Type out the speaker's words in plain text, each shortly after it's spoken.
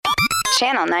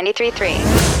Channel 93.3.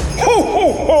 Ho,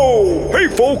 ho, ho! Hey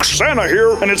folks, Santa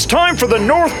here, and it's time for the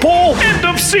North Pole end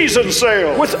of season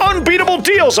sale with unbeatable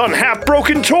deals on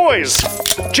half-broken toys,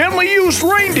 gently used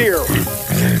reindeer,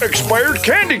 expired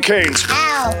candy canes,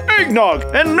 eggnog,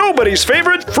 and nobody's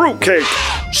favorite fruitcake.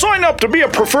 Sign up to be a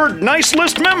preferred Nice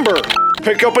List member.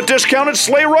 Pick up a discounted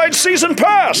sleigh ride season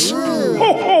pass. Ho,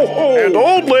 ho, ho! And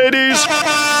old ladies,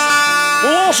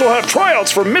 we'll also have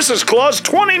tryouts for Mrs. Claus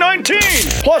 2019.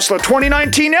 Plus, the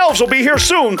 2019 elves will be here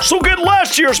soon, so get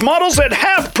last year's models at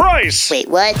half price. Wait,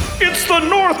 what? It's the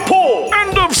North Pole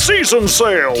end of season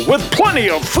sale with plenty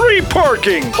of free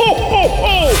parking. Ho, ho,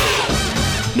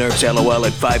 ho! Nerf's LOL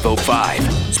at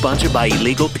 5:05. Sponsored by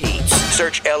Illegal Pete's.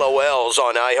 Search LOLs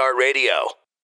on iHeartRadio.